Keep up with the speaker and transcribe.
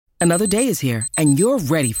Another day is here, and you're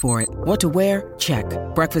ready for it. What to wear? Check.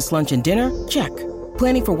 Breakfast, lunch, and dinner? Check.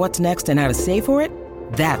 Planning for what's next and how to save for it?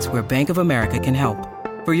 That's where Bank of America can help.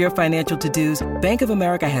 For your financial to-dos, Bank of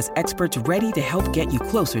America has experts ready to help get you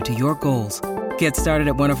closer to your goals. Get started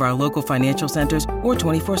at one of our local financial centers or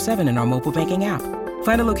 24/7 in our mobile banking app.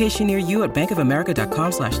 Find a location near you at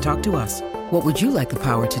bankofamerica.com/talktous. What would you like the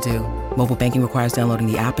power to do? Mobile banking requires downloading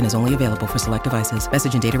the app and is only available for select devices.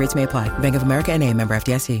 Message and data rates may apply. Bank of America NA, member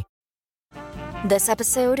FDIC. This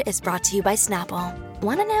episode is brought to you by Snapple.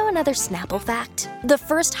 Want to know another Snapple fact? The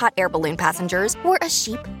first hot air balloon passengers were a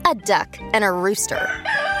sheep, a duck, and a rooster.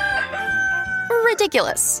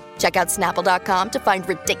 Ridiculous. Check out Snapple.com to find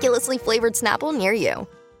ridiculously flavored Snapple near you.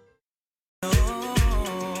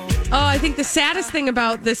 Oh, I think the saddest thing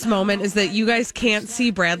about this moment is that you guys can't see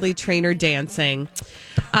Bradley Traynor dancing.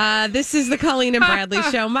 This is the Colleen and Bradley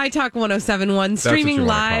Show, My Talk 1071, streaming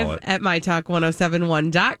live at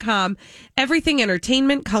MyTalk1071.com. Everything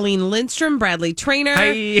Entertainment, Colleen Lindstrom, Bradley Traynor.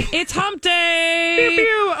 Hi. It's Hump Day. Pew,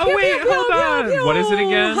 pew. Oh, Pew, wait, pew, hold pew, on. pew, pew. What is it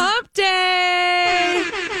again? Hump Day.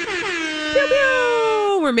 Pew,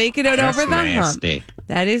 pew. We're making it over the nasty. hump.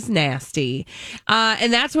 That is nasty.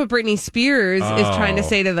 And that's what Britney Spears is trying to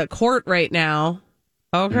say to the court right now.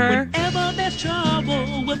 Okay. Whenever there's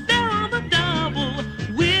trouble, we're there on the double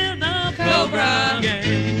with the Cobra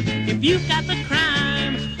Gang. If you've got the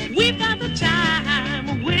crime, we've got the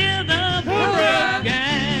time with the Cobra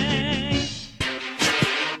Gang.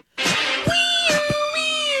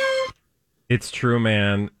 It's true,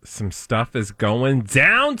 man. Some stuff is going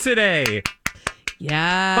down today.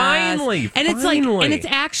 Yeah. Finally. And it's like, and it's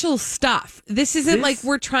actual stuff. This isn't like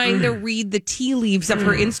we're trying to read the tea leaves of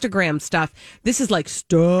her Instagram stuff. This is like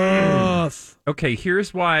stuff. Okay,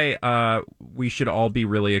 here's why we should all be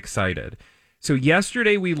really excited. So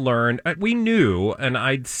yesterday we learned, we knew, and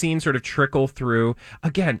I'd seen sort of trickle through.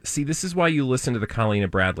 Again, see, this is why you listen to the Colleen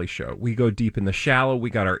and Bradley Show. We go deep in the shallow.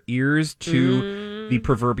 We got our ears to the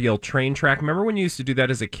proverbial train track. Remember when you used to do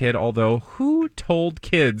that as a kid? Although, who told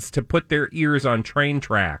kids to put their ears on train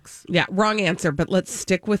tracks? Yeah, wrong answer, but let's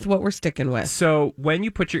stick with what we're sticking with. So when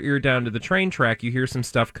you put your ear down to the train track, you hear some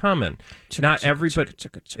stuff coming. Not everybody...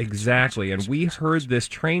 Exactly, and we heard this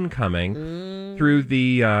train coming through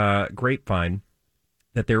the grapevine,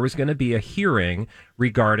 that there was going to be a hearing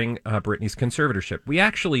regarding Britney's conservatorship. We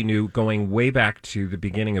actually knew going way back to the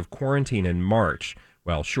beginning of quarantine in March.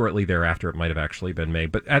 Well, shortly thereafter, it might have actually been May.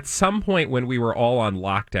 But at some point when we were all on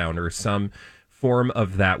lockdown or some form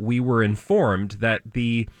of that, we were informed that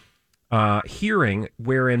the hearing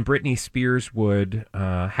wherein Britney Spears would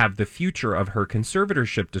have the future of her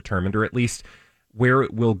conservatorship determined, or at least where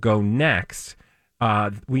it will go next,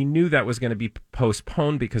 we knew that was going to be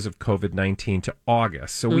postponed because of COVID-19 to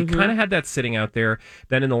August. So we kind of had that sitting out there.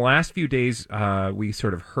 Then in the last few days, we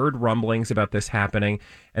sort of heard rumblings about this happening.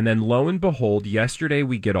 And then lo and behold, yesterday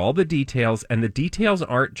we get all the details. And the details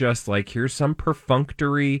aren't just like, here's some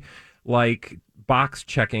perfunctory, like, box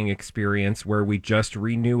checking experience where we just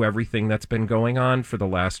renew everything that's been going on for the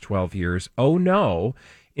last 12 years. Oh, no.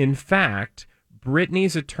 In fact,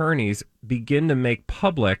 Britney's attorneys begin to make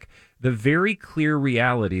public the very clear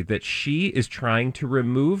reality that she is trying to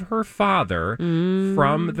remove her father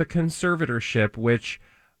from the conservatorship, which,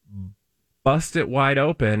 bust it wide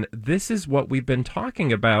open, this is what we've been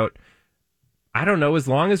talking about. I don't know, as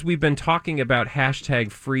long as we've been talking about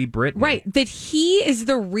hashtag free Britney. Right, that he is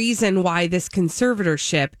the reason why this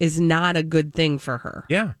conservatorship is not a good thing for her.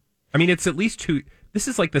 Yeah. I mean, it's at least two... This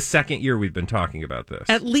is like the second year we've been talking about this.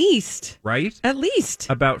 At least. Right? At least.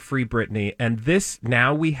 About Free Britney. And this,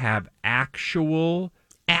 now we have actual...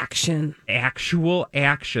 Action. Actual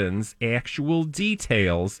actions, actual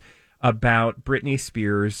details about Britney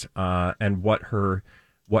Spears and what her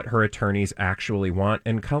attorneys actually want.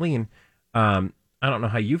 And Colleen, I don't know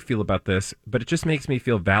how you feel about this, but it just makes me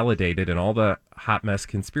feel validated in all the hot mess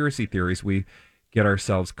conspiracy theories we get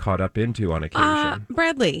ourselves caught up into on occasion.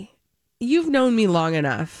 Bradley, you've known me long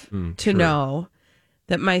enough to know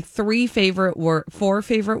that my four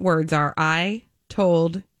favorite words are I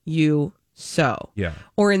told you so. Yeah.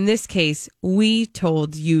 Or in this case, we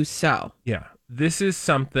told you so. Yeah. This is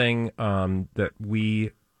something that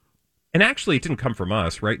we, and actually it didn't come from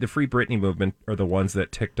us, right? The Free Britney movement are the ones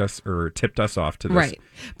that tipped us off to this. Right.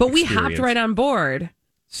 But we experience. hopped right on board.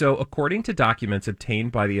 So according to documents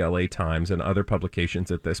obtained by the LA Times and other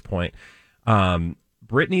publications at this point,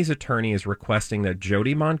 Britney's attorney is requesting that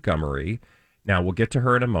Jody Montgomery, now we'll get to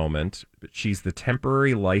her in a moment, but she's the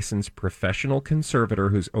temporary licensed professional conservator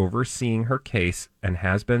who's overseeing her case and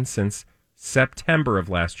has been since September of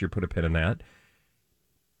last year, put a pin in that.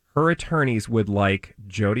 her attorneys would like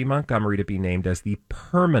Jody Montgomery to be named as the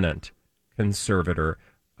permanent conservator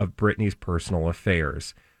of Britney's personal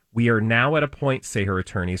affairs. We are now at a point, say her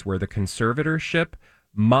attorneys, where the conservatorship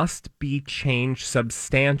must be changed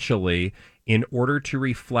substantially in order to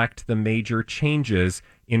reflect the major changes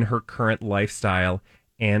in her current lifestyle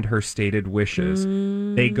and her stated wishes.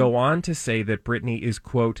 They go on to say that Britney is,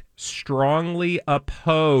 quote, strongly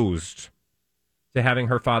opposed to having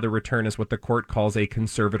her father return as what the court calls a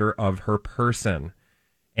conservator of her person.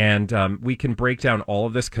 And we can break down all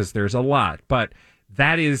of this because there's a lot, but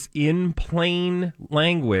that is in plain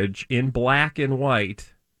language, in black and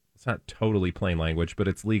white. It's not totally plain language, but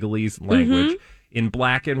it's legalese language in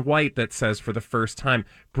black and white that says for the first time,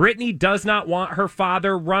 Britney does not want her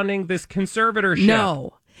father running this conservatorship.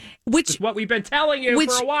 No. Which is what we've been telling you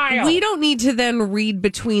for a while. We don't need to then read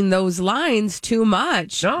between those lines too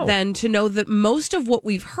much then to know that most of what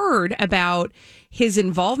we've heard about his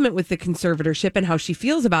involvement with the conservatorship and how she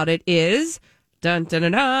feels about it is dun dun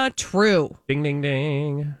dun, dun true. Ding ding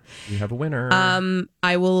ding. You have a winner.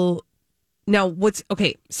 I will now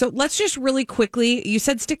so let's just really quickly, you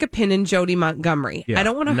said stick a pin in Jody Montgomery. Yeah, I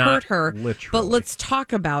don't want to hurt her, literally. But let's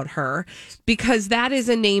talk about her because that is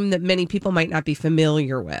a name that many people might not be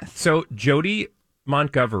familiar with. So Jody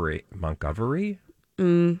Montgomery?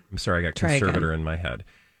 I'm sorry, I got conservator in my head.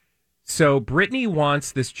 So Britney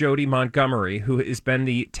wants this Jody Montgomery, who has been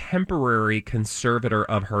the temporary conservator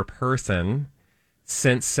of her person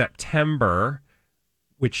since September,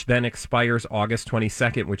 which then expires August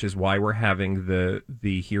 22nd, which is why we're having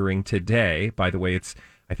the hearing today. By the way, it's,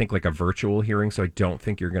 I think, like a virtual hearing, so I don't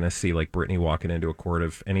think you're going to see like Britney walking into a court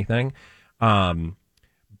of anything.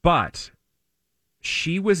 But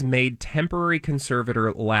she was made temporary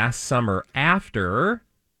conservator last summer after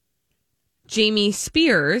Jamie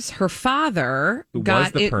Spears, her father, who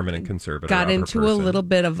was the permanent conservator, got into a little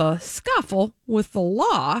bit of a scuffle with the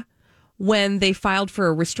law when they filed for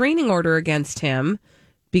a restraining order against him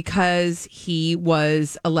because he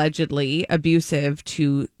was allegedly abusive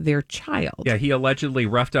to their child. Yeah, he allegedly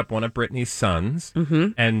roughed up one of Britney's sons.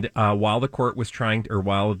 And while the court was trying, or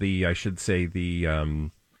while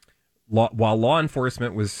while law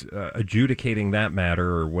enforcement was adjudicating that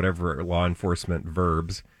matter, or whatever law enforcement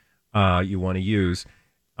verbs you want to use,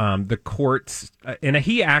 the courts, and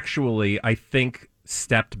he actually, I think,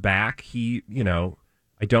 stepped back. He,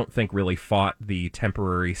 I don't think really fought the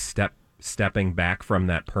temporary stepping back from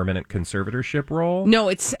that permanent conservatorship role. No,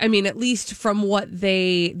 at least from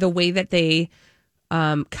the way that they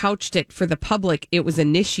couched it for the public, it was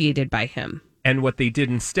initiated by him. And what they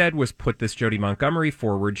did instead was put this Jody Montgomery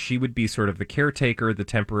forward. She would be sort of the caretaker, the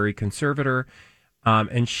temporary conservator.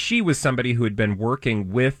 And she was somebody who had been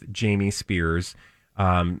working with Jamie Spears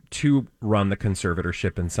to run the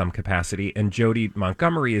conservatorship in some capacity. And Jody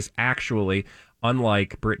Montgomery is actually,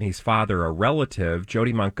 unlike Britney's father, a relative.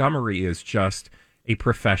 Jody Montgomery is just a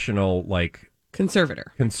professional, like,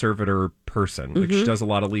 conservator person. Like, she does a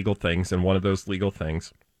lot of legal things, and one of those legal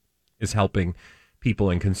things is helping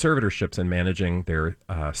people in conservatorships and managing their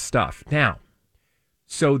stuff. Now,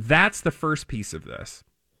 so that's the first piece of this.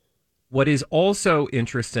 What is also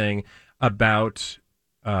interesting about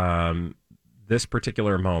this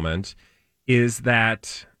particular moment is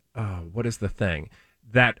that, what is the thing?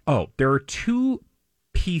 That, there are two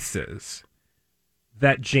pieces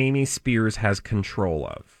that Jamie Spears has control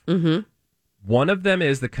of. One of them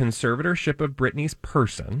is the conservatorship of Britney's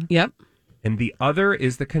person. Yep. And the other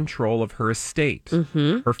is the control of her estate,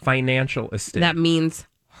 her financial estate. That means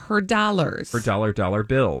her dollars. Her dollar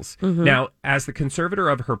bills. Now, as the conservator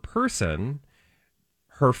of her person,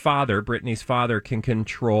 her father, Britney's father, can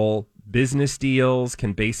control business deals,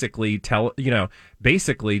 can basically determine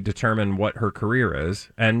what her career is,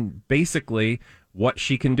 and basically what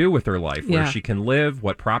she can do with her life, where she can live,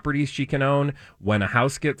 what properties she can own, when a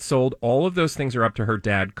house gets sold. All of those things are up to her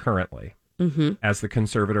dad currently as the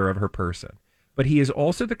conservator of her person. But he is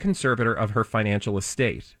also the conservator of her financial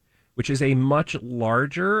estate, which is a much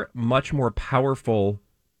larger, much more powerful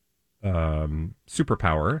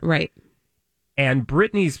superpower. Right. And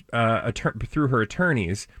Britney's, through her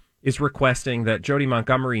attorneys, is requesting that Jody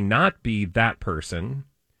Montgomery not be that person,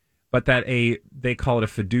 but that they call it a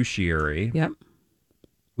fiduciary,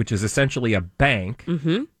 which is essentially a bank,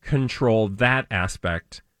 control that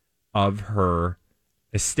aspect of her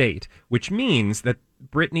estate, which means that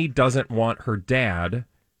Britney doesn't want her dad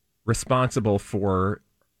responsible for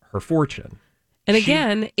her fortune. And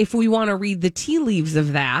again, if we want to read the tea leaves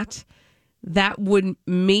of that would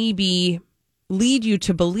maybe lead you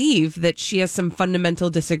to believe that she has some fundamental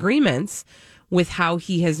disagreements with how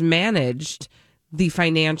he has managed the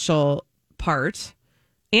financial part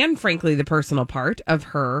and frankly, the personal part of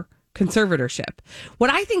her conservatorship. What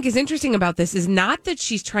I think is interesting about this is not that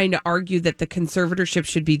she's trying to argue that the conservatorship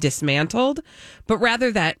should be dismantled, but rather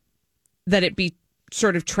that it be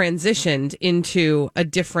sort of transitioned into a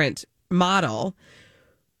different model,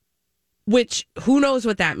 which who knows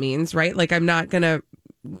what that means, right? Like, I'm not going to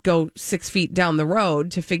go 6 feet down the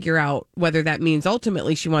road to figure out whether that means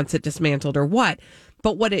ultimately she wants it dismantled or what.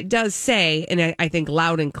 But what it does say, and I think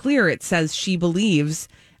loud and clear, it says she believes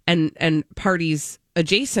and parties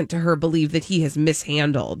adjacent to her believe that he has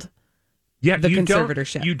mishandled the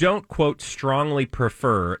conservatorship. You don't, quote, strongly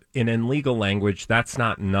prefer, in legal language, that's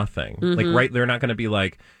not nothing. Like, right, they're not going to be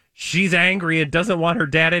like, she's angry and doesn't want her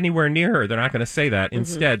dad anywhere near her. They're not going to say that.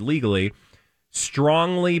 Instead, legally,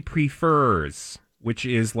 strongly prefers, which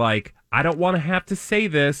is like, I don't want to have to say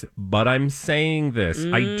this, but I'm saying this.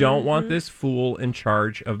 I don't want this fool in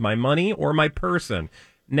charge of my money or my person.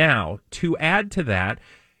 Now, to add to that,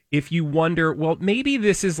 if you wonder, well, maybe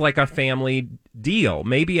this is like a family deal.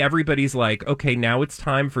 Maybe everybody's like, okay, now it's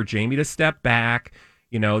time for Jamie to step back.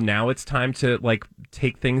 You know, now it's time to like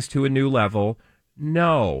take things to a new level.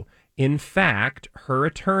 No. In fact, her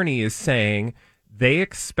attorney is saying they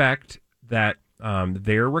expect that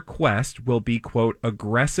their request will be, quote,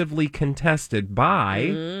 aggressively contested by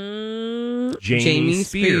Jamie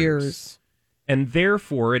Spears. And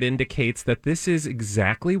therefore, it indicates that this is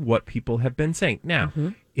exactly what people have been saying. Now,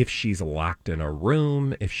 if she's locked in a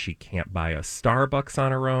room, if she can't buy a Starbucks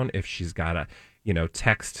on her own, if she's got to,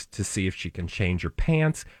 text to see if she can change her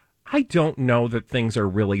pants, I don't know that things are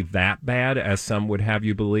really that bad as some would have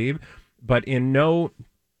you believe. But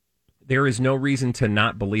there is no reason to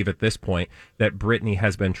not believe at this point that Britney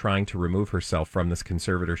has been trying to remove herself from this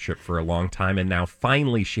conservatorship for a long time. And now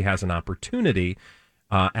finally she has an opportunity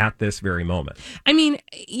at this very moment. I mean,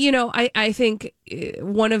 I think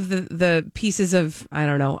one of the pieces of, I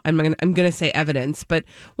don't know, I'm going to say evidence, but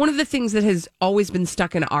one of the things that has always been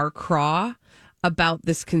stuck in our craw about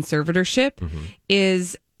this conservatorship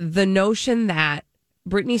is the notion that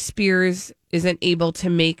Britney Spears isn't able to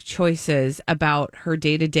make choices about her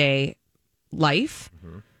day-to-day life,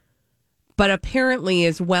 but apparently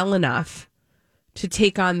is well enough to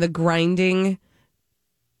take on the grinding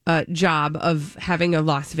job of having a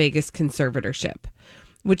Las Vegas conservatorship,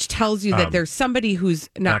 which tells you that there's somebody who's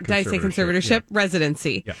not did I say conservatorship? Yeah.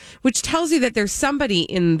 Residency, which tells you that there's somebody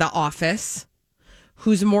in the office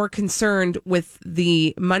who's more concerned with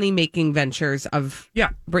the money-making ventures of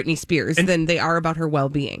Britney Spears than they are about her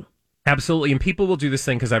well-being. Absolutely. And people will do this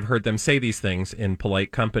thing because I've heard them say these things in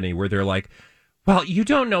polite company where they're like, well, you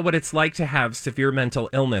don't know what it's like to have severe mental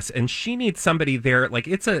illness, and she needs somebody there. Like,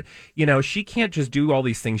 it's she can't just do all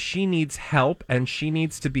these things. She needs help, and she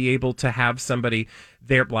needs to be able to have somebody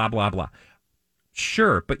there, blah, blah, blah.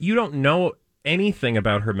 Sure, but you don't know anything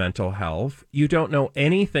about her mental health. You don't know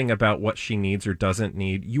anything about what she needs or doesn't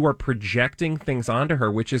need. You are projecting things onto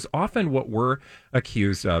her, which is often what we're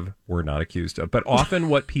accused of. We're not accused of, but often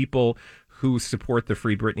what people who support the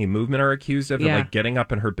Free Britney movement are accused of, like getting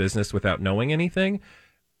up in her business without knowing anything.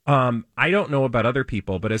 I don't know about other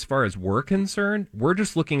people, but as far as we're concerned, we're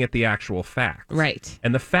just looking at the actual facts. Right.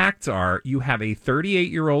 And the facts are you have a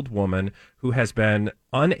 38-year-old woman who has been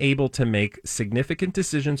unable to make significant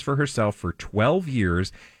decisions for herself for 12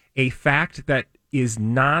 years, a fact that is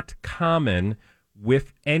not common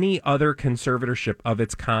with any other conservatorship of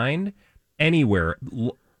its kind anywhere.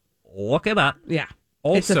 Look it up. Yeah.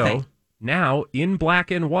 Also, now, in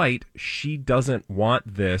black and white, she doesn't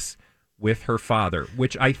want this with her father,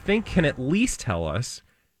 which I think can at least tell us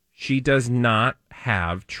she does not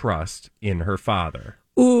have trust in her father.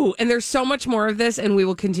 Ooh, and there's so much more of this, and we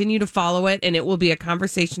will continue to follow it, and it will be a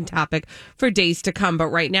conversation topic for days to come. But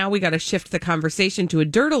right now, we got to shift the conversation to a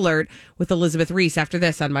dirt alert with Elizabeth Reese after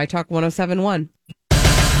this on My Talk 107.1.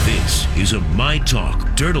 This is a My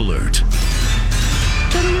Talk Dirt Alert.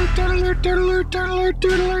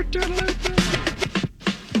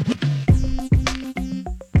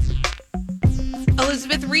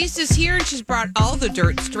 Elizabeth Reese is here, and she's brought all the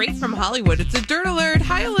dirt straight from Hollywood. It's a dirt alert.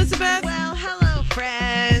 Hi, Elizabeth. Well, hello,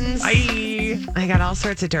 friends. Hi. I got all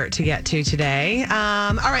sorts of dirt to get to today.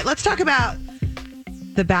 All right, let's talk about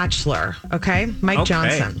The Bachelor, okay? Mike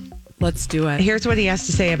Johnson. Let's do it. Here's what he has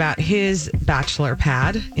to say about his bachelor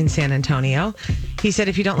pad in San Antonio. He said,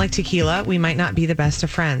 if you don't like tequila, we might not be the best of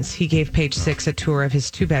friends. He gave Page Six a tour of his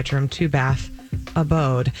 2-bedroom, 2-bath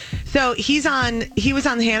abode. So he was on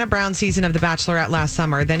the Hannah Brown season of The Bachelorette last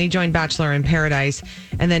summer. Then he joined Bachelor in Paradise.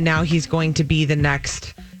 And then now he's going to be the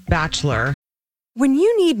next Bachelor. When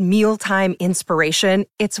you need mealtime inspiration,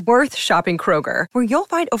 it's worth shopping Kroger, where you'll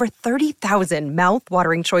find over 30,000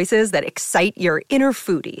 mouth-watering choices that excite your inner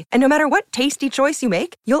foodie. And no matter what tasty choice you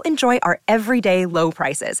make, you'll enjoy our everyday low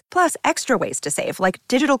prices, plus extra ways to save, like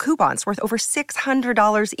digital coupons worth over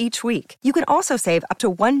 $600 each week. You can also save up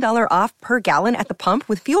to $1 off per gallon at the pump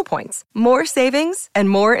with fuel points. More savings and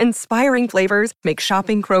more inspiring flavors make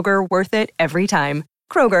shopping Kroger worth it every time.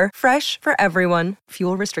 Kroger, fresh for everyone.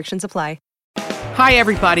 Fuel restrictions apply. Hi,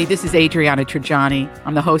 everybody. This is Adriana Trajani.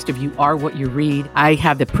 I'm the host of You Are What You Read. I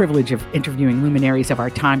have the privilege of interviewing luminaries of our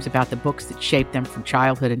times about the books that shaped them from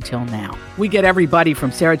childhood until now. We get everybody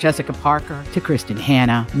from Sarah Jessica Parker to Kristen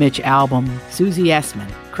Hanna, Mitch Albom, Susie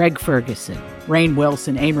Essman, Craig Ferguson, Rainn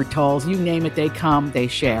Wilson, Amor Tolls, you name it, they come, they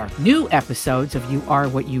share. New episodes of You Are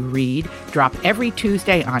What You Read drop every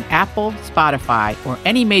Tuesday on Apple, Spotify, or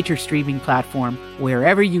any major streaming platform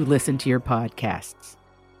wherever you listen to your podcasts.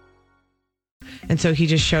 And so he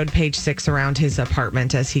just showed Page Six around his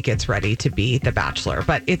apartment as he gets ready to be the Bachelor.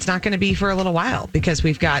 But it's not going to be for a little while because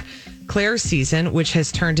we've got Claire's season, which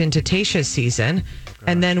has turned into Tayshia's season.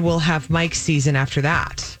 And then we'll have Mike's season after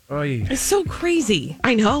that. Oy. It's so crazy.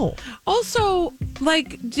 I know. Also,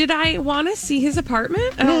 like, did I want to see his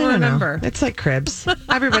apartment? I don't remember. It's like Cribs.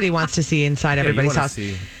 Everybody wants to see inside everybody's house.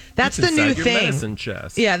 That's the new thing.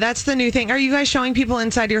 Yeah, that's the new thing. Are you guys showing people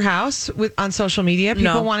inside your house on social media?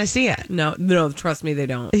 People want to see it. No, trust me, they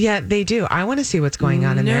don't. Yeah, they do. I want to see what's going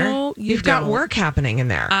on in there. No, You've got work happening in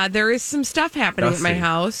there. There is some stuff happening at my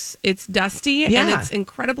house. It's dusty and it's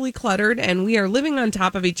incredibly cluttered, and we are living on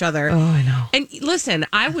top of each other. Oh, I know. And listen,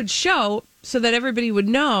 I would show so that everybody would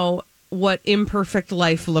know what imperfect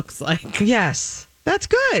life looks like. Yes, that's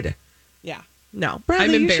good. Yeah. No,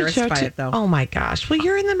 Bradley, I'm embarrassed by it, though. Oh, my gosh. Well,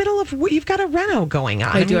 you're in the middle of, you've got a reno going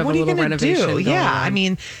on. I do have what a are you little going to renovation do? going Yeah, on. I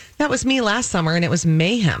mean, that was me last summer, and it was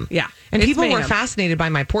mayhem. Yeah. And it's people were mayhem. fascinated by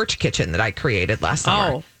my porch kitchen that I created last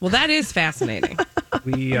summer. Oh, well, that is fascinating.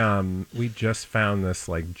 We just found this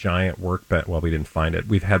like giant workbench. Well, we didn't find it.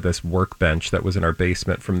 We've had this workbench that was in our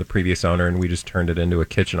basement from the previous owner, and we just turned it into a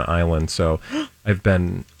kitchen island. So I've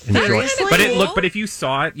been enjoying. But if you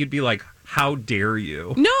saw it, you'd be like, "How dare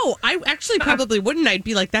you?" No, I actually probably wouldn't. I'd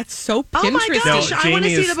be like, "That's so Pinterest." Oh, my gosh. No, I want to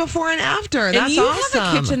Jamie see the before and after. And That's you awesome.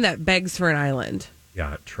 have a kitchen that begs for an island.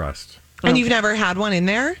 Yeah, trust. And you've never had one in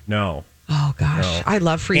there? No. Oh, gosh. No. I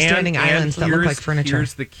love freestanding islands that look like furniture.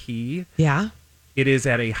 Here's the key. Yeah? It is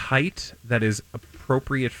at a height that is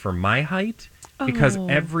appropriate for my height because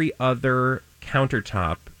every other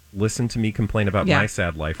countertop, listen to me complain about my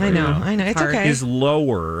sad life right now. I know. It's okay. Is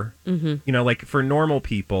lower, you know, like for normal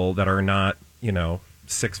people that are not,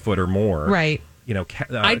 6 foot or more. Right.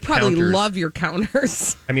 I'd probably counters. love your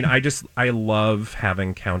counters. I mean, I love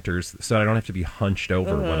having counters so I don't have to be hunched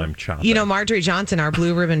over when I'm chopping. Marjorie Johnson, our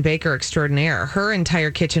blue ribbon baker extraordinaire, her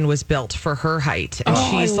entire kitchen was built for her height. And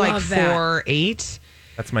she's like 4'8".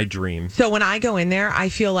 That's my dream. So when I go in there, I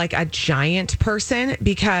feel like a giant person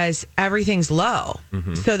because everything's low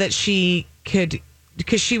so that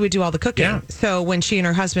because she would do all the cooking. Yeah. So when she and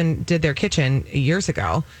her husband did their kitchen years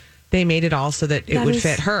ago, they made it all so that it would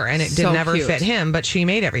fit her, and it did never fit him, but she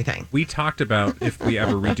made everything. We talked about if we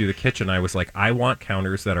ever redo the kitchen. I was like, I want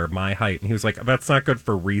counters that are my height. And he was like, that's not good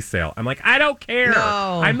for resale. I'm like, I don't care.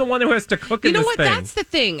 No. I'm the one who has to cook in this thing. That's the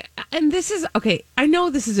thing. And this is, okay, I know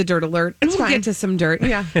this is a dirt alert, and we'll get to some dirt.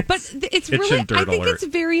 Yeah. But it's really, I think it's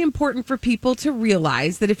very important for people to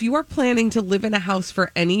realize that if you are planning to live in a house for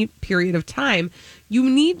any period of time, you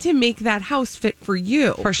need to make that house fit for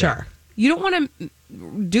you. For sure. You don't want to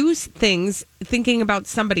do things thinking about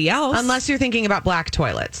somebody else. Unless you're thinking about black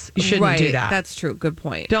toilets. You shouldn't do that. That's true. Good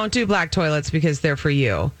point. Don't do black toilets because they're for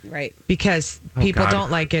you. Right. Because people don't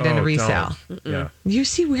like it in a resale. Yeah. You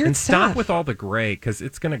see weird stuff. Stop with all the gray because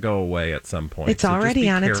it's going to go away at some point. It's already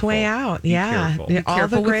on its way out. Yeah. All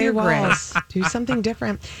the gray walls. Do something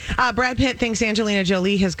different. Brad Pitt thinks Angelina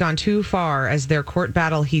Jolie has gone too far as their court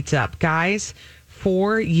battle heats up. Guys,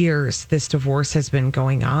 4 years this divorce has been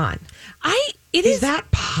going on. Is that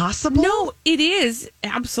possible? No, it is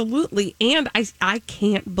absolutely, and I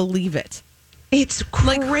can't believe it. It's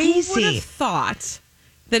crazy. Who would have thought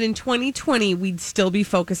that in 2020 we'd still be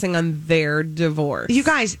focusing on their divorce? You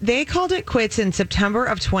guys, they called it quits in September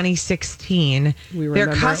of 2016.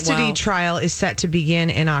 Their custody trial is set to begin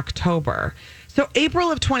in October. So April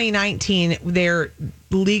of 2019, they're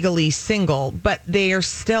legally single, but they are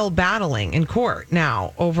still battling in court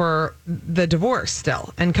now over the divorce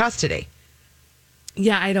still and custody.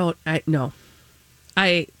 Yeah, I know. I know.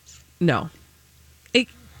 I know.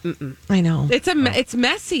 It's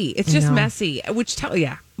messy. It's just messy.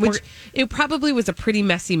 Which it probably was a pretty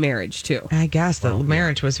messy marriage, too. I guess the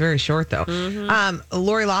marriage was very short, though.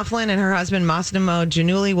 Lori Loughlin and her husband, Massimo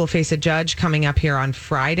Giannulli, will face a judge coming up here on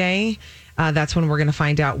Friday. That's when we're going to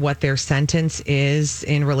find out what their sentence is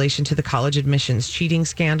in relation to the college admissions cheating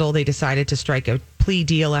scandal. They decided to strike a plea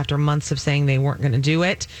deal after months of saying they weren't going to do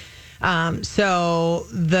it. So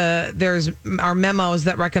there's our memos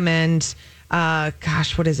that recommend,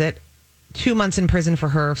 what is it? 2 months in prison for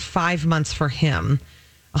her, 5 months for him,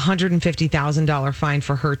 $150,000 fine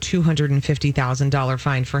for her, $250,000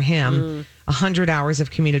 fine for him, 100 hours of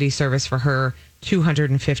community service for her,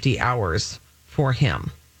 250 hours for him.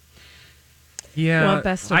 Yeah, well,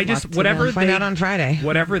 best of I just luck to whatever them. Find out on Friday.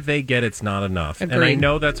 Whatever they get, it's not enough. Agreed. And I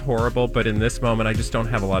know that's horrible, but in this moment, I just don't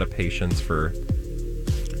have a lot of patience for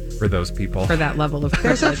those people. For that level of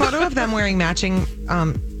There's a privilege. photo of them wearing matching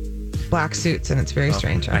black suits, and it's very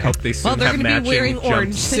strange. I hope they soon they're have gonna be matching wearing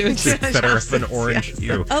orange suits. that are of an orange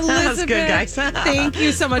hue. Elizabeth, good, guys. thank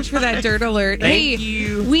you so much for that dirt alert. Thank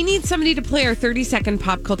you. We need somebody to play our 30-second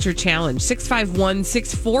pop culture challenge.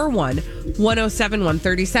 651-641-1071.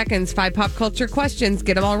 30 seconds, 5 pop culture questions.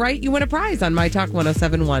 Get them all right. You win a prize on My Talk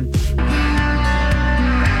 1071.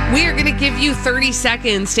 We are going to give you 30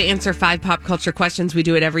 seconds to answer 5 pop culture questions. We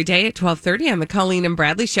do it every day at 12:30 on the Colleen and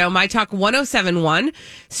Bradley Show. My Talk 1071,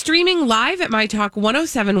 streaming live at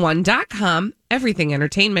mytalk1071.com. Everything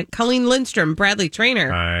Entertainment. Colleen Lindstrom, Bradley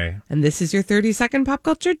Trainer. Hi. And this is your 30-second pop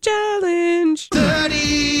culture challenge.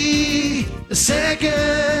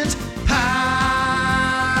 30-second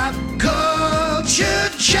pop culture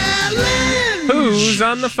challenge. Who's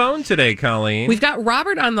on the phone today, Colleen? We've got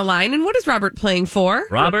Robert on the line. And what is Robert playing for?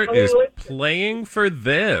 Robert is playing for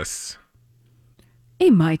this.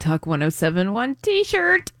 A My Talk 1071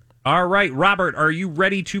 t-shirt. All right, Robert, are you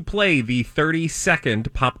ready to play the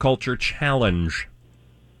 30-second pop culture challenge?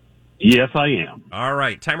 Yes, I am. All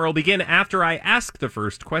right, timer will begin after I ask the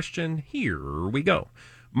first question. Here we go.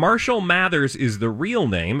 Marshall Mathers is the real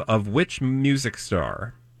name of which music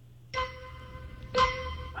star?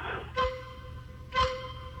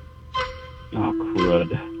 Oh, crud.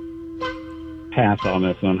 Pass on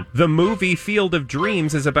this one. The movie Field of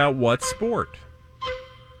Dreams is about what sport?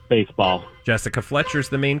 Baseball. Jessica Fletcher's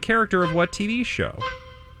the main character of what TV show?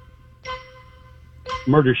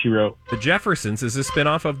 Murder, She Wrote. The Jeffersons is a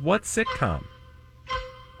spinoff of what sitcom?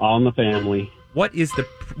 All in the Family. What is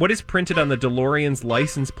printed on the DeLorean's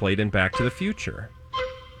license plate in Back to the Future?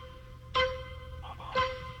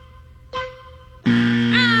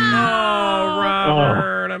 Oh,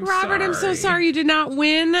 Robert, I'm so sorry you did not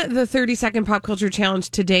win the 30-second pop culture challenge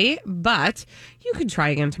today, but you can try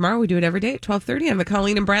again tomorrow. We do it every day at 12:30 on the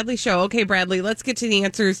Colleen and Bradley Show. Okay, Bradley, let's get to the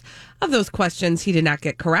answers of those questions he did not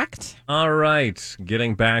get correct. All right,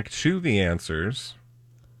 getting back to the answers.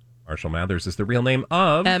 Marshall Mathers is the real name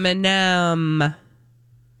of Eminem.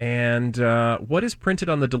 And what is printed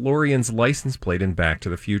on the DeLorean's license plate in Back to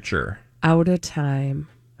the Future? Out of time.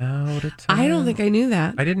 Out of time. I don't think I knew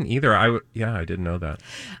that. I didn't either. I didn't know that.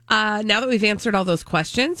 Now that we've answered all those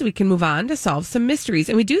questions, we can move on to solve some mysteries.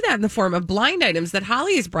 And we do that in the form of blind items that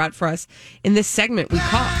Holly has brought for us in this segment we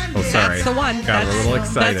call. Oh, sorry. That's the one. Got a little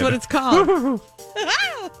excited. That's what it's called.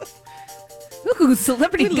 Ooh,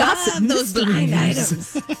 celebrity We gossip love those blind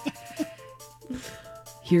mysteries.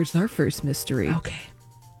 Here's our first mystery. Okay.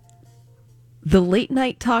 The late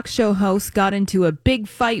night talk show host got into a big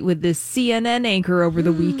fight with this CNN anchor over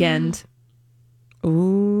the weekend.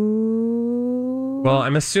 Ooh. Well,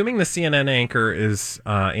 I'm assuming the CNN anchor is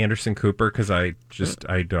Anderson Cooper because I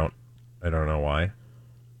don't know why.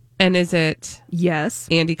 And is it Yes.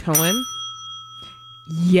 Andy Cohen?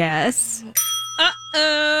 Yes.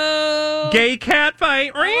 Uh-oh. Gay cat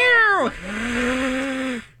fight.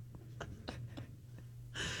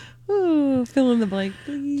 Ooh, fill in the blank,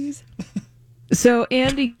 please. So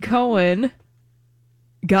Andy Cohen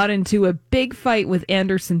got into a big fight with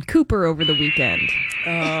Anderson Cooper over the weekend.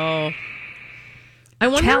 Oh. I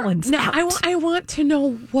wonder, Talent's now, out. I want to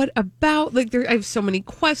know what about. Like, I have so many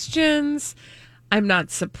questions. I'm not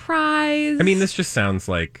surprised. I mean, this just sounds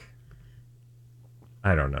like,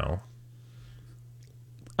 I don't know.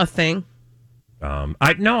 A thing?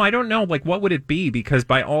 I don't know. Like, what would it be? Because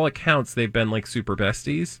by all accounts, they've been like super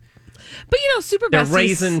besties. But, super They're besties.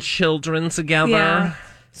 raising children together. Yeah.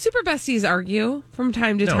 Super besties argue from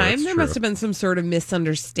time to No, time. that's There true. must have been some sort of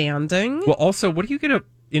misunderstanding. Well, also, what do you get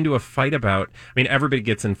into a fight about? I mean, everybody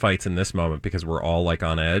gets in fights in this moment because we're all like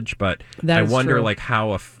on edge. But That I is wonder, true. like,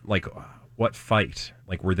 how what fight?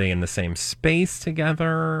 Like, were they in the same space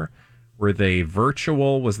together? Were they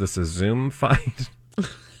virtual? Was this a Zoom fight?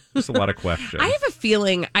 Just a lot of questions. I have a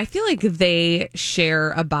feeling, I feel like they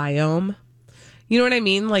share a biome. You know what I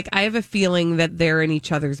mean? Like, I have a feeling that they're in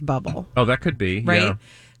each other's bubble. Oh, that could be. Right? Yeah.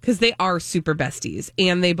 Because they are super besties,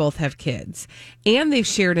 and they both have kids, and they've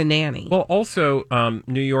shared a nanny. Well, also,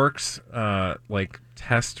 New York's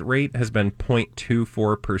test rate has been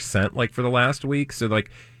 0.24% like for the last week. So like,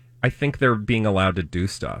 I think they're being allowed to do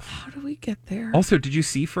stuff. How do we get there? Also, did you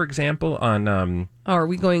see, for example, on are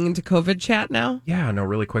we going into COVID chat now? Yeah, no,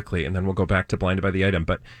 really quickly, and then we'll go back to Blinded by the Item.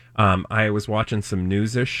 But I was watching some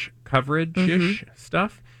news-ish coverage-ish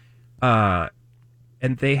stuff,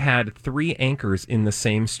 and they had 3 anchors in the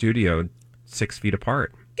same studio 6 feet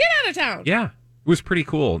apart. Get out of town! Yeah, it was pretty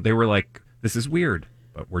cool. They were like, this is weird,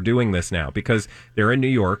 but we're doing this now because they're in New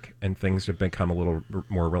York and things have become a little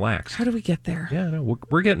more relaxed. How do we get there? Yeah, no,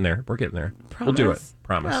 we're getting there. We're getting there. Promise? We'll do it.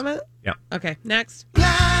 Promise. Yeah. Okay, next.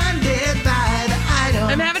 Blinded by the item.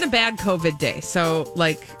 I'm having a bad COVID day, so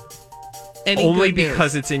like any only good news?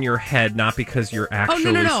 because it's in your head, not because you're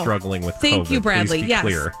actually no. struggling with Thank COVID. you, Bradley. Please be Yes.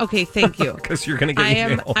 clear. Okay, thank you. Because you're going to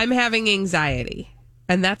get email. I'm having anxiety,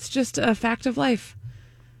 and that's just a fact of life.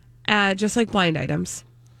 Just like blind items.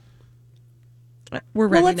 We're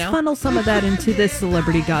ready let's now. funnel some of that into this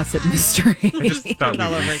celebrity gossip mystery. I just thought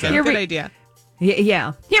all over again. Here Good we- idea.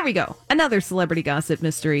 Yeah, here we go. Another celebrity gossip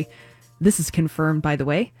mystery. This is confirmed, by the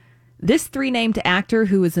way. This 3-named actor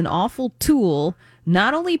who is an awful tool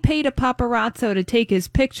not only paid a paparazzo to take his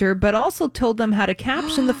picture, but also told them how to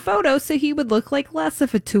caption the photo so he would look like less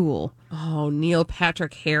of a tool. Oh, Neil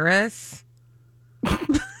Patrick Harris.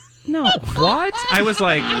 No. What? I was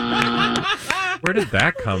like, where did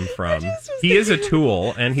that come from? He is a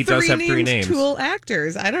tool, and he does have 3 names. Tool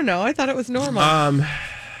actors. I don't know. I thought it was normal.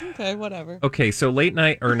 Okay, whatever. Okay, so late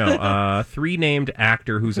night, or no, 3-named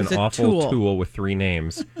actor who's an a awful tool with 3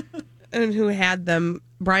 names. And who had them?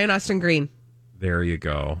 Brian Austin Green. There you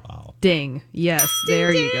go. Ding. Yes,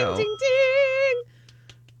 there you go. Ding, ding.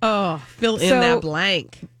 Oh, fill in So- that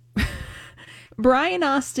blank. Brian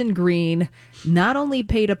Austin Green not only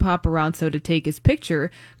paid a paparazzo to take his picture,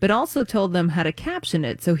 but also told them how to caption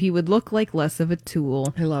it so he would look like less of a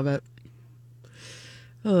tool. I love it.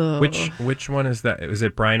 Oh. Which one is that? Is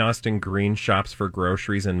it Brian Austin Green shops for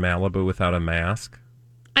groceries in Malibu without a mask?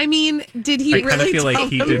 I mean, did he I kinda really feel like tell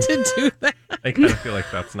he them did. to do that? I kind of feel like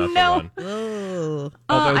that's not No. the one. Oh.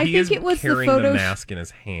 Although I he think is it was the carrying the photo mask in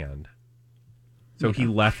his hand. So he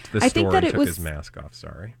left the I think store that and it took was- his mask off.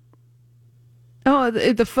 Sorry. Oh,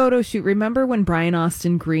 the photo shoot. Remember when Brian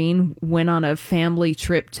Austin Green went on a family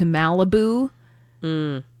trip to Malibu?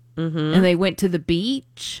 And they went to the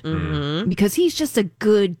beach? Because he's just a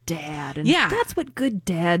good dad. And Yeah. that's what good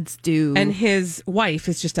dads do. And his wife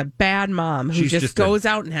is just a bad mom who She's just a goes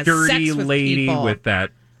out and has dirty sex with lady people. with that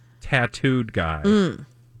tattooed guy.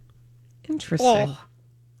 Interesting.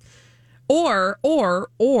 Or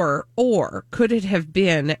could it have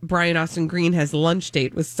been Brian Austin Green has lunch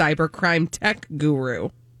date with cybercrime tech guru?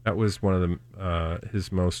 That was one of his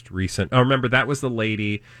most recent. Oh, remember that was the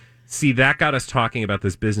lady. See, that got us talking about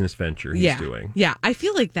this business venture he's doing. Yeah, I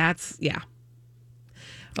feel like that's Okay,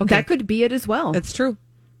 that could be it as well. that's true.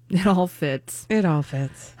 It all fits. It all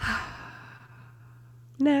fits.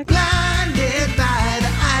 Next. Blinded by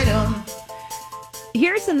the item.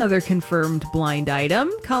 Here's another confirmed blind item.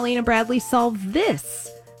 Colleen and Bradley solved this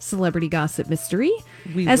celebrity gossip mystery.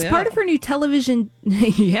 As part of her new television,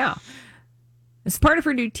 As part of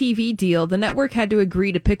her new TV deal, the network had to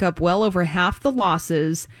agree to pick up well over half the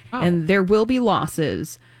losses, and there will be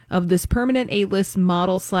losses, of this permanent A-list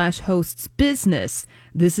model/host's business.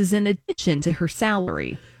 This is in addition to her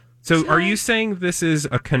salary. So, are you saying this is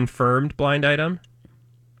a confirmed blind item?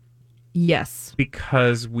 Yes.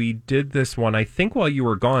 Because we did this one, I think, while you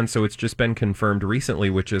were gone, so it's just been confirmed recently,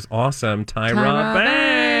 which is awesome. Tyra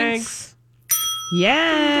Banks!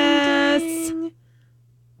 Yes!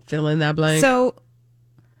 Fill in that blank. So,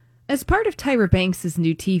 as part of Tyra Banks'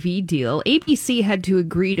 new TV deal, ABC had to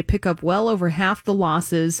agree to pick up well over half the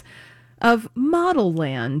losses of Model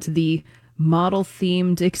Land, the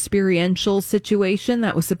model-themed experiential situation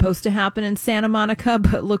that was supposed to happen in Santa Monica,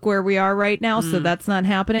 but look where we are right now, so that's not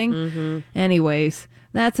happening. Anyways,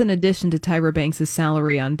 that's in addition to Tyra Banks'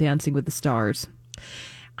 salary on Dancing with the Stars.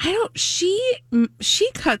 She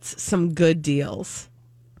cuts some good deals.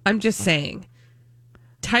 I'm just saying.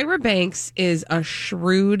 Tyra Banks is a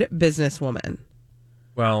shrewd businesswoman.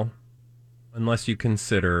 Well, unless you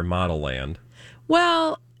consider Model Land.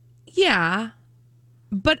 Well, yeah,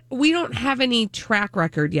 but we don't have any track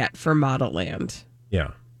record yet for Model Land.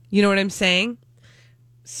 Yeah. You know what I'm saying?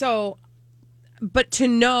 So, but to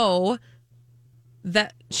know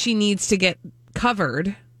that she needs to get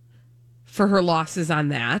covered for her losses on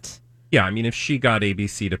that. Yeah, I mean, if she got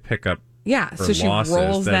ABC to pick up Yeah, for so she losses,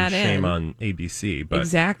 rolls then that shame in. on ABC. But,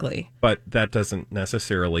 Exactly. But that doesn't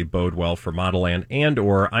necessarily bode well for Modelland,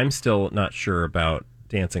 or I'm still not sure about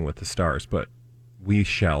Dancing with the Stars, but we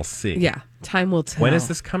shall see. Yeah, time will tell. When is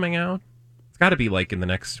this coming out? It's got to be like in the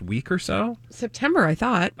next week or so. September, I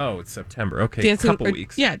thought. Oh, it's September. Okay, a couple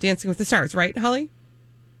weeks. Yeah, Dancing with the Stars, right, Holly?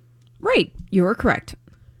 Right, you are correct.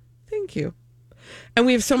 Thank you. And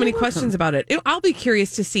we have so many questions about it. I'll be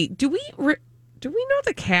curious to see. Do we know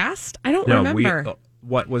the cast? I don't remember.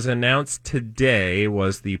 What was announced today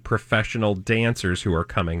was the professional dancers who are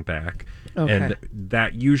coming back. Okay. And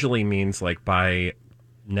that usually means like by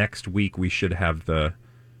next week we should have the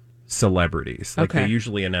celebrities. Like Okay. they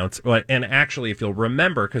usually announce. And actually, if you'll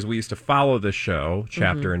remember, because we used to follow the show,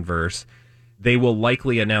 chapter and verse, they will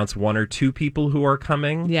likely announce one or two people who are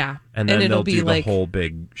coming. Yeah. And then it'll they'll be do like, the whole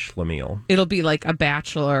big schlemiel. It'll be like a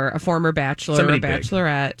bachelor, a former bachelor, Somebody or big.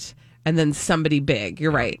 bachelorette, and then somebody big.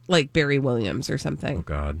 You're right. Like Barry Williams or something. Oh,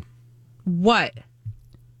 God. What?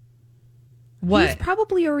 He's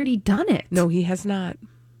probably already done it. No, he has not.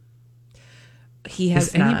 He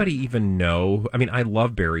has Does anybody even know? I mean, I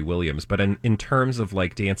love Barry Williams, but in terms of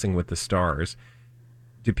like Dancing with the Stars,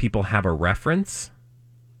 do people have a reference?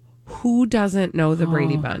 Who doesn't know the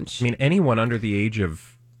Brady Bunch? I mean, anyone under the age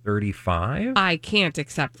of 35? I can't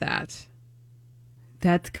accept that.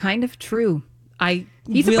 That's kind of true. They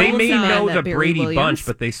may know the Barry Brady Williams. Bunch,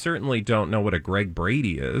 but they certainly don't know what a Greg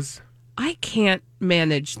Brady is. I can't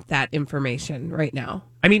manage that information right now.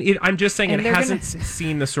 I mean, I'm just saying And it they're hasn't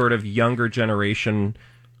seen the sort of younger generation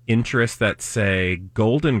interest that, say,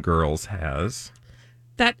 Golden Girls has.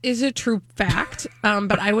 That is a true fact.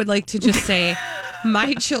 But I would like to just say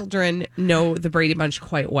my children know the Brady Bunch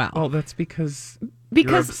quite well. Oh, that's because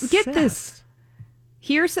get this.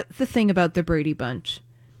 Here's the thing about the Brady Bunch.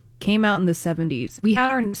 Came out in the 70s. We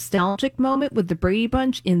had our nostalgic moment with the Brady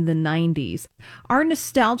Bunch in the 90s. Our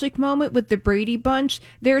nostalgic moment with the Brady Bunch,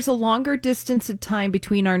 there's a longer distance of time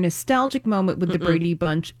between our nostalgic moment with the Brady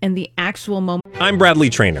Bunch and the actual moment. I'm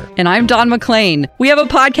Bradley Trainer. And I'm Don McClain. We have a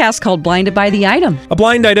podcast called Blinded by the Item. A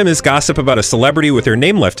blind item is gossip about a celebrity with their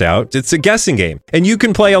name left out. It's a guessing game, and you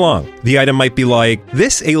can play along. The item might be like,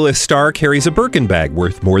 this A-list star carries a Birkin bag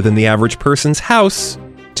worth more than the average person's house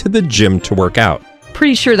to the gym to work out.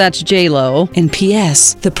 Pretty sure that's J-Lo. And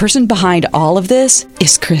P.S. the person behind all of this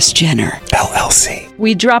is Kris Jenner, LLC.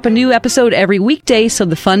 We drop a new episode every weekday so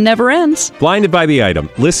the fun never ends. Blinded by the Item.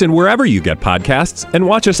 Listen wherever you get podcasts and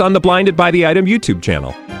watch us on the Blinded by the Item YouTube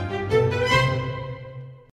channel.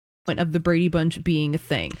 Of the Brady Bunch being a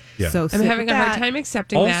thing. Yeah. So I'm having a hard time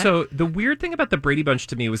accepting that. Also, the weird thing about the Brady Bunch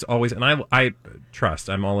to me was always, and I trust,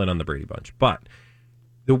 I'm all in on the Brady Bunch, but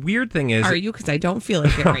the weird thing is... Are you? Because I don't feel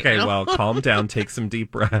like it right okay, now. well, calm down, take some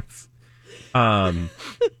deep breaths. The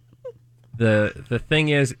thing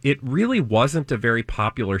is, it really wasn't a very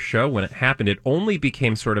popular show when it happened. It only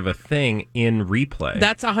became sort of a thing in replay.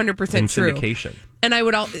 That's 100% in true. syndication. And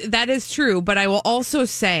that is true, but I will also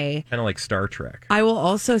say... Kind of like Star Trek. I will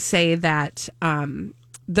also say that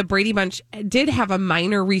the Brady Bunch did have a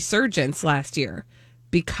minor resurgence last year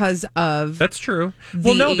because of... That's true.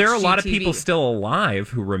 Well, no, there are a lot of HGTV. people still alive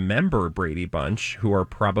who remember Brady Bunch who are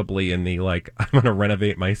probably in the, like, I'm going to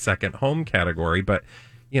renovate my second home category. But,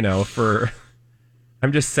 you know,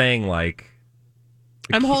 I'm just saying, like...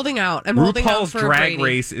 I'm holding out. I'm holding out RuPaul's for Drag Brady.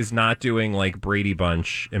 Race is not doing, like, Brady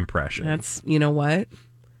Bunch impressions. That's, you know what?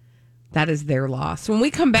 That is their loss. When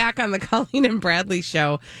we come back on the Colleen and Bradley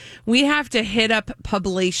show, we have to hit up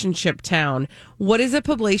Publicationship Town. What is a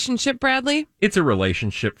Publicationship, Bradley? It's a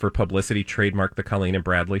relationship for publicity. Trademark the Colleen and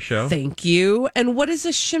Bradley show. Thank you. And what is a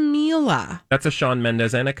Shamila? That's a Shawn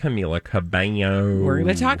Mendes and a Camila Cabello. We're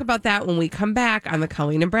going to talk about that when we come back on the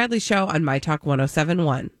Colleen and Bradley show on My Talk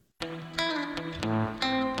 107.1.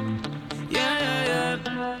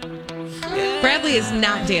 Bradley is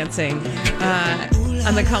not dancing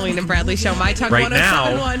on the Colleen and Bradley show. My Talk Right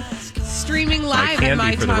 107.1. Streaming live I at can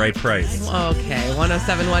My be for Talk. the right price. Okay,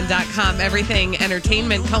 1071.com. Everything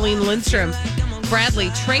Entertainment. Colleen Lindstrom, Bradley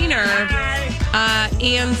Trainer,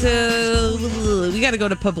 and we got to go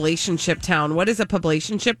to Publicationship Town. What is a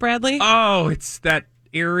Publicationship, Bradley? Oh, it's that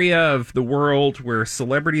area of the world where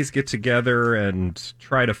celebrities get together and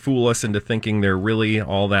try to fool us into thinking they're really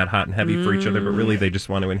all that hot and heavy for each other, but really they just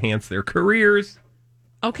want to enhance their careers.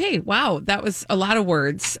 Okay, wow, that was a lot of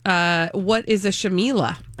words. What is a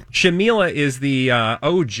Shamila? Shamila is the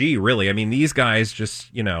OG, really. I mean, these guys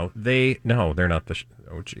just, they're not the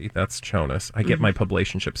OG. That's Jonas. I get my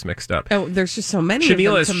publicationships mixed up. Oh, there's just so many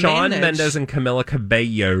Shamila of is them to Shawn manage. Mendes and Camila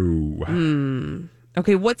Cabello.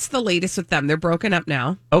 Okay, what's the latest with them? They're broken up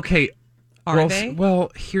now. Okay. Are well, they? Well,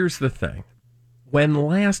 here's the thing. when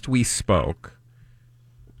last we spoke,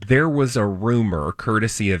 there was a rumor,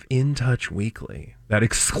 courtesy of In Touch Weekly, that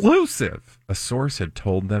exclusive, a source had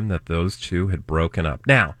told them that those two had broken up.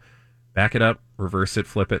 Now, back it up, reverse it,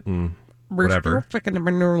 flip it, and whatever.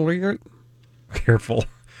 Careful.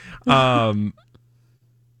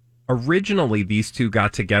 Originally, these two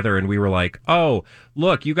got together and we were like, oh,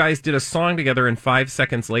 look, you guys did a song together, and 5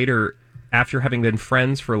 seconds later, after having been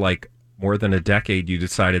friends for like more than a decade, you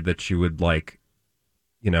decided that you would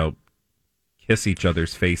kiss each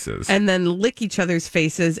other's faces. And then lick each other's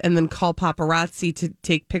faces and then call paparazzi to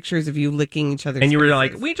take pictures of you licking each other's faces. And you were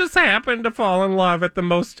like, we just happened to fall in love at the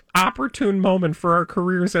most opportune moment for our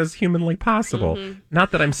careers as humanly possible. Mm-hmm.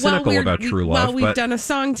 Not that I'm cynical about true love. Well, we've done a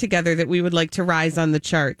song together that we would like to rise on the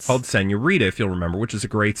charts. Called Senorita, if you'll remember, which is a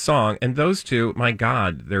great song. And those two, my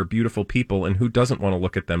God, they're beautiful people. And who doesn't want to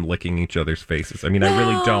look at them licking each other's faces? I mean, I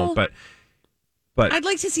really don't, but I'd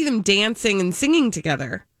like to see them dancing and singing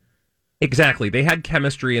together. Exactly. They had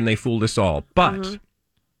chemistry and they fooled us all. But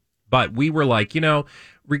we were like,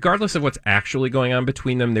 regardless of what's actually going on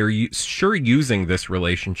between them, they're sure using this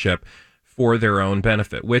relationship for their own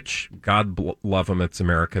benefit, which, God love them, it's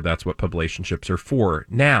America. That's what publicationships are for.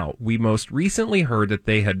 Now, we most recently heard that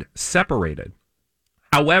they had separated.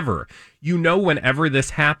 However, whenever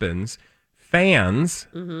this happens, fans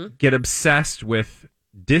get obsessed with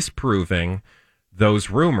disproving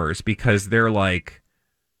those rumors because they're like,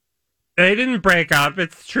 they didn't break up.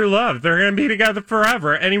 It's true love. They're going to be together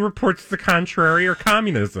forever. Any reports to the contrary are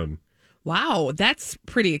communism. Wow, that's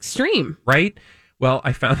pretty extreme. Right? Well,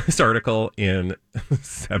 I found this article in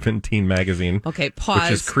 17 magazine. Okay, pause.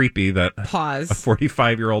 Which is creepy that a Pause.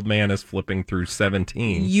 45-year-old man is flipping through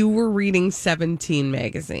 17. You were reading 17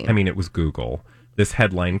 magazine. I mean, it was Google. This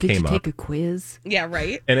headline came up. Did you take a quiz? Yeah,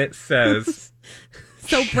 right? And it says...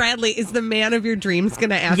 So, Bradley, is the man of your dreams going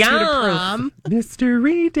to ask you to prom?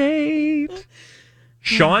 Mystery date.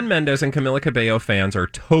 Shawn Mendes and Camila Cabello fans are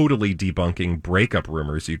totally debunking breakup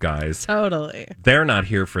rumors, you guys. Totally. They're not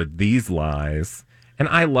here for these lies. And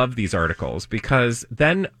I love these articles because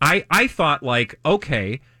then I thought, like,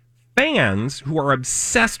 okay, fans who are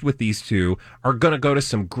obsessed with these two are going to go to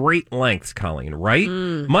some great lengths, Colleen, right?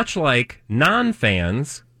 Much like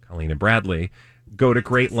non-fans, Colleen and Bradley, go to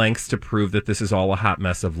great lengths to prove that this is all a hot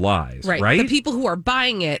mess of lies, right? The people who are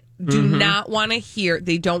buying it do not want to hear,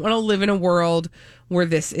 they don't want to live in a world where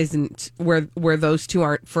this isn't, where those two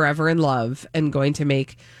aren't forever in love and going to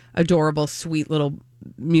make adorable, sweet little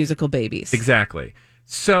musical babies. Exactly.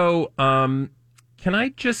 So, can I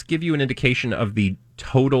just give you an indication of the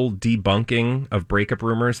total debunking of breakup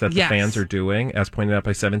rumors that the fans are doing, as pointed out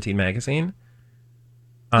by 17 magazine?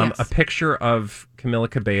 A picture of Camila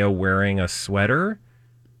Cabello wearing a sweater,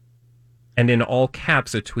 and in all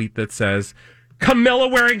caps, a tweet that says, Camila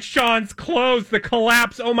wearing Shawn's clothes, the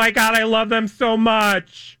collapse. Oh my God, I love them so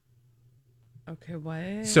much. Okay,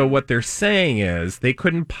 what? So what they're saying is they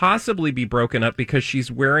couldn't possibly be broken up because she's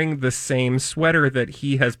wearing the same sweater that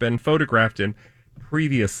he has been photographed in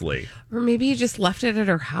previously. Or maybe he just left it at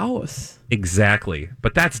her house. Exactly.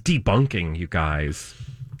 But that's debunking, you guys.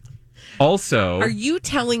 Also, are you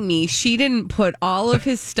telling me she didn't put all of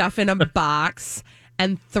his stuff in a box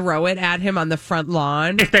and throw it at him on the front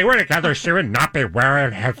lawn? If they were together, she would not be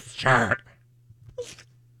wearing his shirt.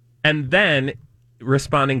 And then,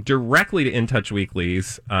 responding directly to In Touch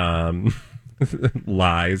Weekly's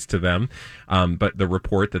lies to them, but the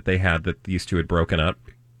report that they had that these two had broken up,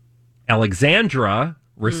 Alexandra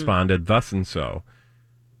responded thus and so.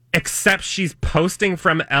 Except she's posting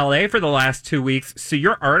from LA for the last 2 weeks, so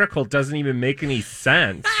your article doesn't even make any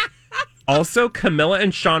sense. Also, Camila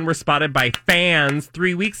and Shawn were spotted by fans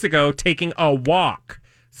 3 weeks ago taking a walk.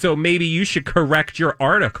 So maybe you should correct your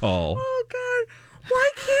article. Oh, God.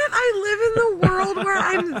 Why can't I live in the world where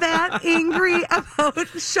I'm that angry about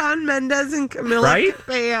Shawn Mendes and Camila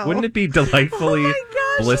Cabello? Wouldn't it be delightfully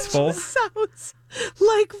blissful? It just sounds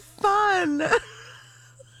like fun.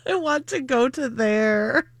 I want to go to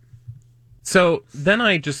there. So then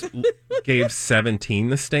I just gave 17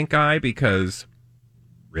 the stink eye because,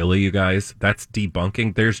 really, you guys, that's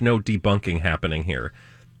debunking. There's no debunking happening here.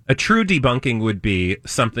 A true debunking would be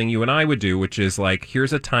something you and I would do, which is like,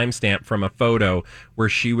 here's a timestamp from a photo where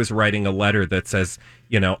she was writing a letter that says,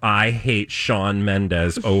 I hate Shawn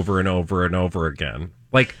Mendes over and over and over again.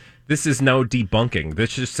 Like, this is no debunking.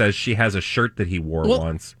 This just says she has a shirt that he wore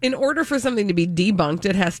once. In order for something to be debunked,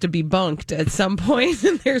 it has to be bunked at some point,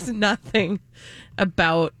 and there's nothing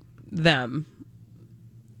about them.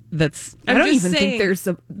 that's. I don't even think there's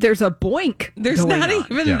a boink. There's going not on.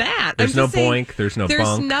 even that. There's no boink. There's no There's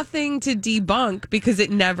bunk. nothing to debunk because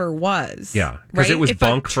it never was. Yeah, because it was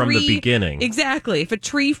bunk from the beginning. Exactly. If a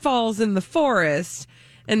tree falls in the forest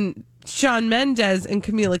and Shawn Mendes and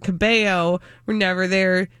Camila Cabello were never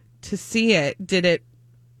there to see it, did it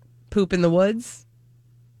poop in the woods?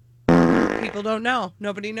 People don't know.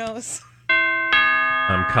 Nobody knows.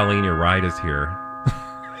 Colleen, your ride is here.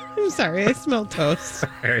 I'm sorry, I smell toast. So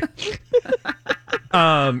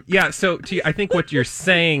I think what you're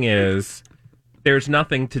saying is there's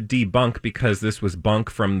nothing to debunk because this was bunk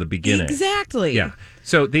from the beginning. Exactly. Yeah.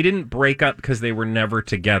 So they didn't break up because they were never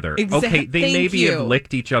together. Okay, they Thank maybe you. have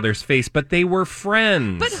licked each other's face, but they were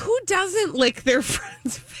friends. But who doesn't lick their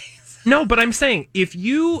friend's face? No, but I'm saying if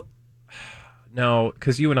you... No,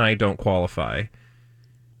 because you and I don't qualify.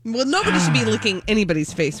 Well, nobody should be licking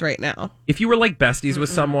anybody's face right now. If you were like besties with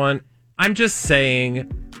someone, I'm just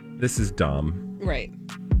saying this is dumb. Right.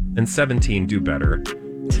 And 17, do better.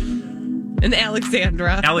 And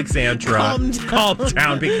Alexandra, calm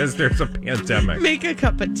down because there's a pandemic. Make a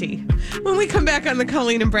cup of tea. When we come back on the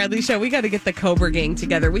Colleen and Bradley show, we got to get the Cobra gang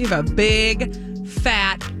together. We have a big,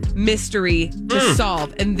 fat mystery to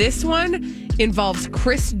solve. And this one involves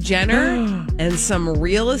Kris Jenner and some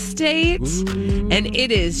real estate. And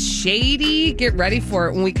it is shady. Get ready for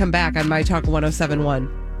it when we come back on My Talk 1071.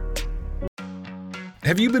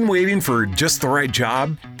 Have you been waiting for just the right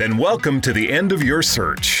job? Then welcome to the end of your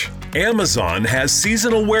search. Amazon has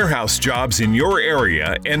seasonal warehouse jobs in your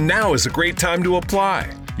area, and now is a great time to apply.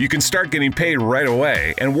 You can start getting paid right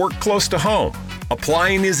away and work close to home.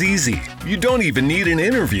 Applying is easy. You don't even need an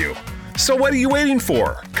interview. So what are you waiting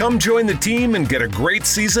for? Come join the team and get a great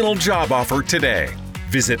seasonal job offer today.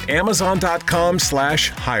 Visit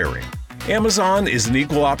Amazon.com/hiring. Amazon is an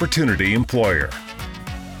equal opportunity employer.